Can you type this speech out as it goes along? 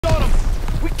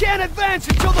Can't advance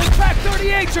until those Pack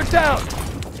 38s are down!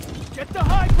 Get the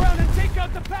high ground and take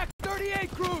out the Pack 38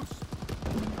 crews!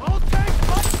 All tanks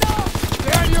buttoned up!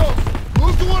 Daniel,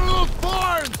 move to one of those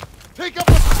barns! Take up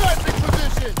a defensive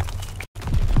position!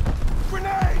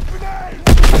 Grenade! Grenade!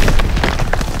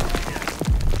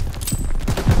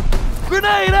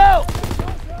 Grenade out!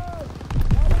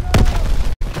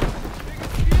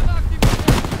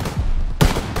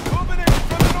 Moving in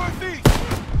from the northeast!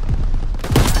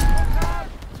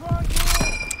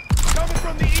 Coming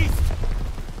from the east!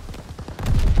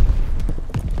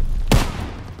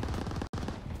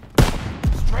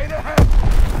 Straight ahead!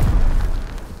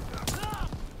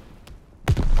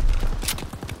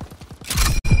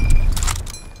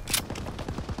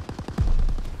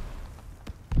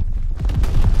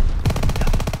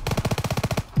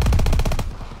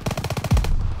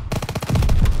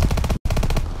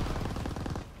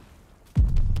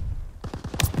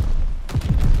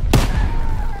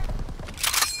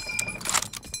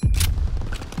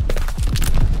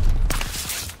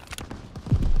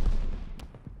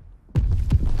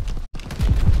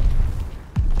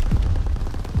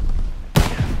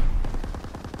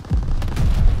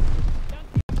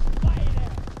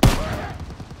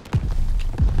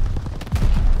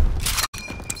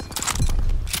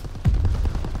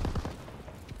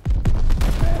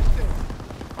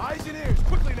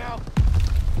 Quickly now!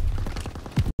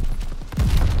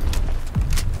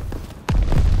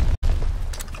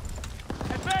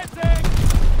 Advancing!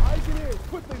 Eyes and ears,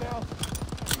 quickly now!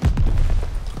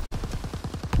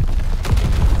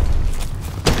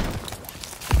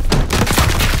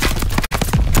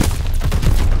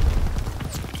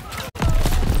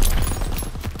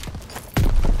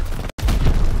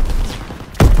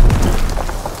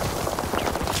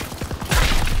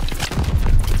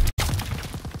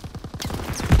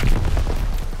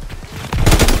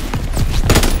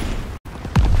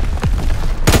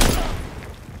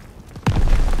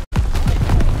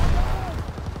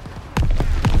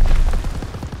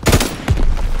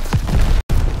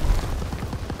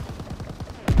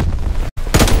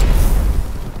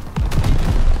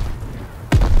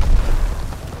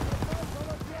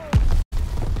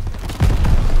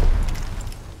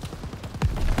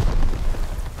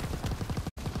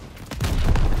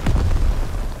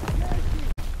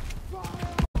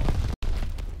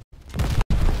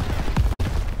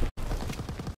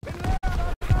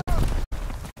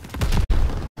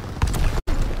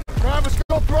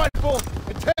 Rifle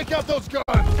and take out those guns!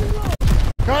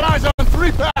 Got eyes on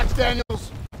 3 packs,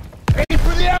 Daniels! Aim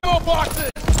for the ammo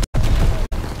boxes!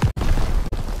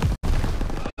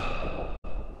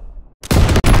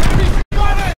 Enemies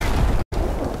coming!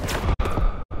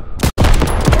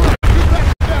 2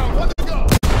 packs down, let them go!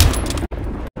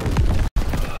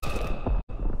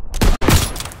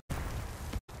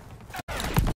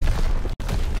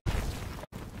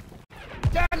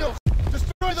 Daniels,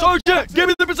 destroy those Sergeant, boxes. give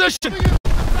me the position!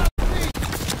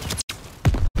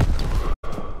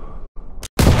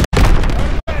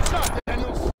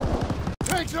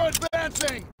 Tanks are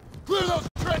advancing! Clear those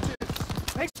trenches!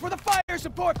 Thanks for the fire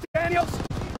support, Daniels!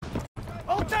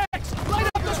 All tanks, light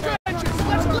up those trenches!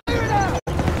 Let's clear it out!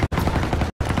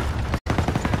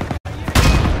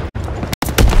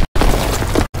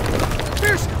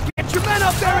 Pearson, get your men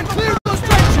up there and clear those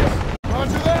trenches!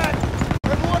 Roger that!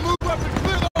 Everyone move up and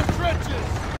clear those trenches!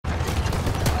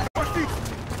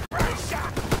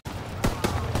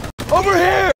 Over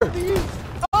here!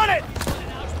 On it!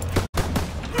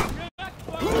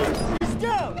 He's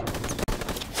down!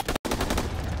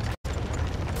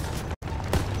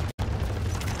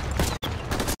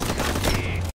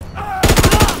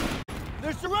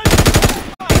 They're surrendering!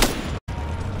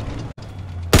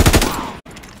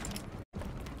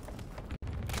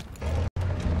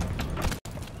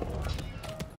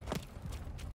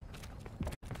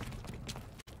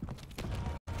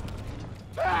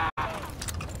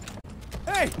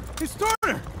 Hey, it's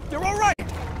Turner! They're all right!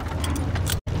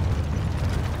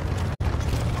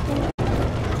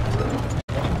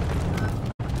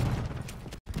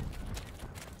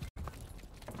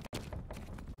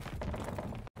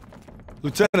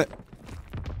 Lieutenant.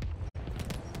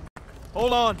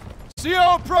 Hold on.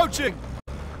 CO approaching!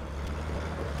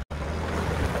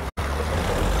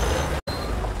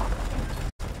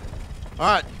 All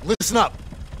right, listen up.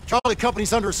 Charlie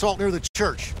Company's under assault near the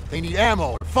church. They need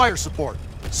ammo and fire support.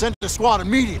 Send a squad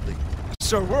immediately.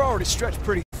 Sir, we're already stretched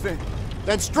pretty thin.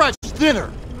 Then stretch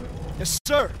thinner. Yes,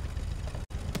 sir.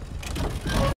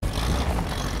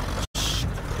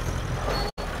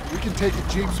 We can take a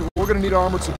jeep, so we're gonna need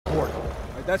armored support. All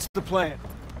right, that's the plan.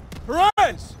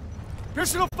 Perez!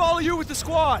 Pearson will follow you with the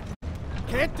squad.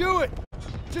 Can't do it.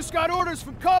 Just got orders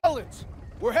from Collins.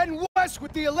 We're heading west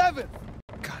with the 11th.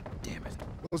 God damn it.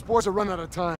 Those boys are running out of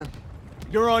time.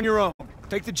 You're on your own.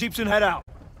 Take the jeeps and head out.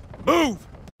 Move!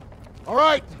 All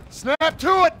right, snap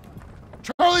to it!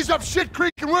 Charlie's up shit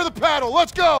creek and we're the paddle.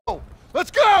 Let's go!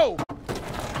 Let's go!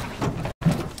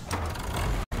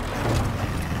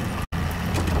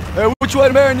 Hey, which way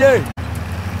to Marigny?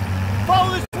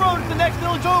 Follow this road at the next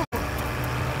village over.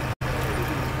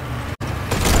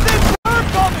 This bird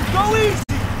coming, go easy!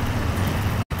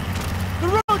 The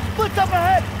road splits up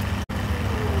ahead!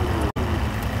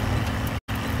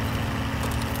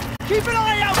 Keep an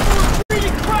eye out for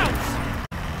retreating Krauts!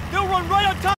 They'll run right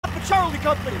on top of Charlie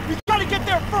Company! We gotta get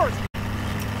there first!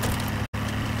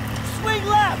 Swing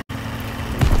left!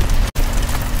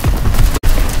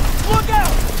 Look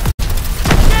out!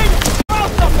 Daniel,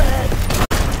 Krauts up ahead!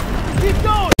 Keep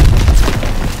going!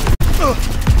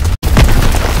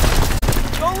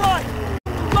 Go right!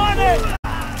 Line in!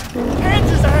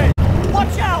 Andrews ahead!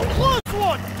 Watch out! Close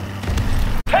one!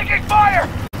 Taking fire!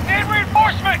 Need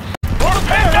reinforcements! Go to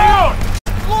Head down!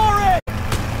 Floor it!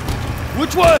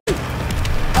 Which way?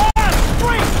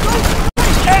 Straight! Go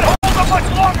straight! Can't hold them much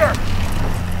longer!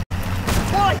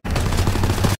 Right!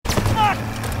 Knock!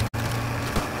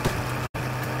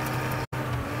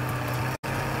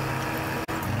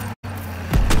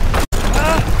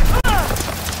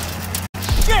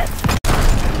 Shit!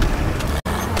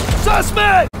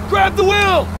 Suspect! Grab the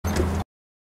wheel!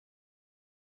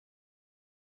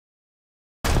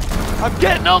 I'm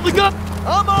getting on the gun!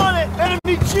 I'm on it!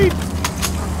 Enemy jeep!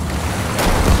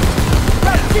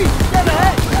 Got jeep! Get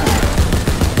ahead!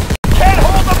 Can't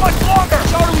hold them much longer!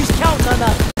 Charlie's counting on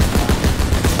us!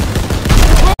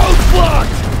 Road's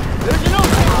blocked! There's an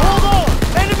opening! Hold on!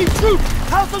 Enemy troops!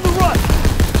 House on the run!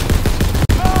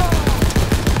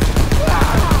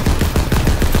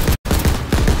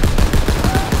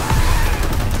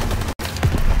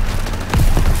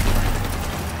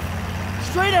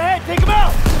 Straight ahead! Take him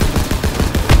out!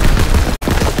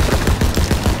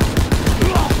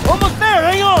 Almost there!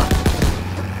 Hang on!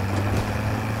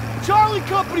 Charlie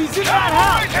Company's in that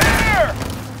house! Here!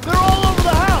 They're all over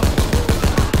the house!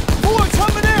 Boys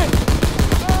coming in!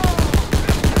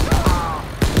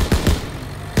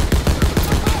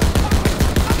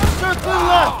 Circling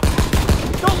left!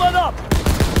 Don't let up!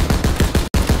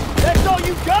 That's all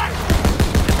you got?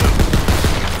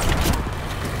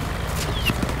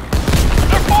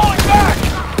 They're falling back!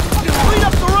 Clean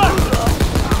up the run!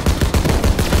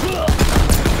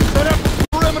 Set up the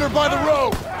perimeter by the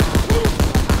road!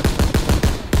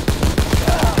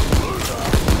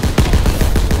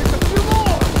 There's a few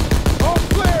more! All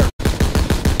clear!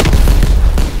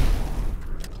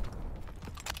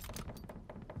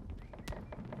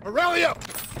 Rally up!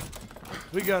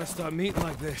 We gotta stop meeting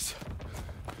like this.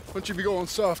 Why don't you be going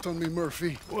soft on me,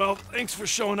 Murphy? Well, thanks for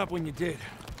showing up when you did.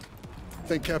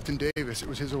 Thank Captain Davis. It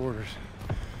was his orders.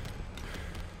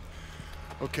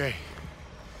 Okay.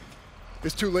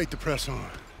 It's too late to press on.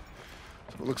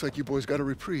 So it looks like you boys got a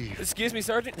reprieve. Excuse me,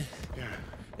 Sergeant? Yeah.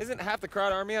 Isn't half the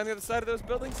crowd army on the other side of those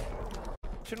buildings?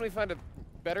 Shouldn't we find a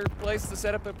better place to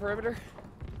set up a perimeter?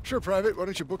 Sure, Private. Why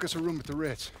don't you book us a room at the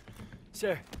Ritz?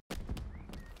 Sir.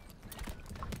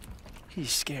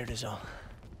 He's scared as all.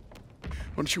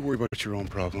 Why don't you worry about your own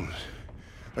problems?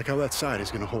 Like how that side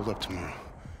is gonna hold up tomorrow.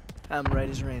 I'm right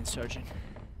as rain, Sergeant.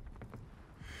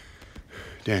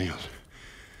 Daniels,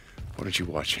 why don't you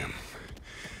watch him?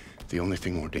 The only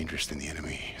thing more dangerous than the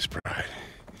enemy is pride.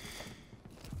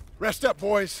 Rest up,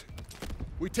 boys.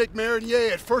 We take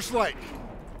Marigny at first light.